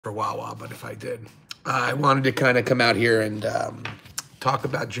for Wawa, but if I did, I wanted to kind of come out here and talk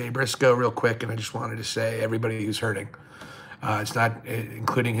about Jay Briscoe real quick, and I just wanted to say everybody who's hurting. It's not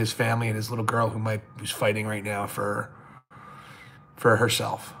including his family and his little girl who's fighting right now for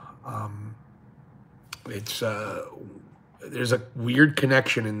herself. It's there's a weird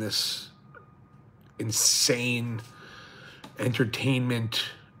connection in this insane entertainment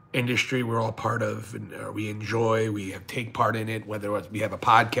industry we're all part of, and we enjoy, take part in it, whether we have a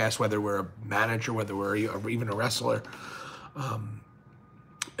podcast, whether we're a manager, whether we're even a wrestler.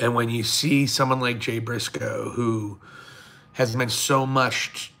 And when you see someone like Jay Briscoe, who has meant so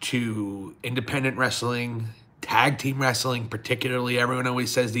much to independent wrestling, tag team wrestling particularly, everyone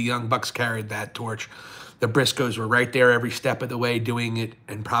always says the Young Bucks carried that torch. The Briscoes were right there every step of the way doing it,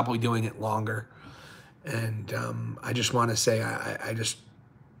 and probably doing it longer. And I just want to say,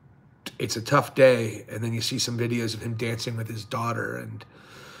 it's a tough day. And then you see some videos of him dancing with his daughter, and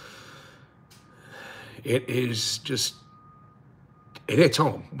it hits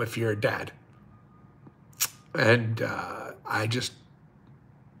home if you're a dad. And I just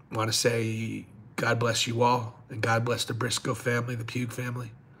want to say, God bless you all, and God bless the Briscoe family, the Pugh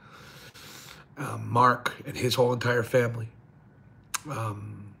family, Mark and his whole entire family,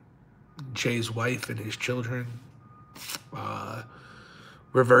 Jay's wife and his children.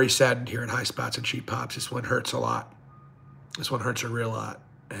 We're very saddened here at High Spots and Cheap Pops. This one hurts a lot. This one hurts a real lot.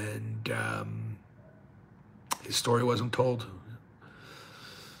 And his story wasn't told.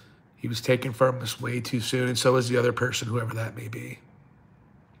 He was taken from us way too soon, and so is the other person, whoever that may be.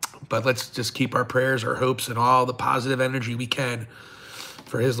 But let's just keep our prayers, our hopes, and all the positive energy we can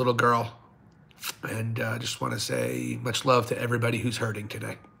for his little girl. And just want to say much love to everybody who's hurting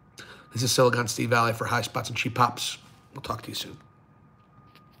today. This is Silicon Steve Valley for High Spots and Cheap Pops. We'll talk to you soon.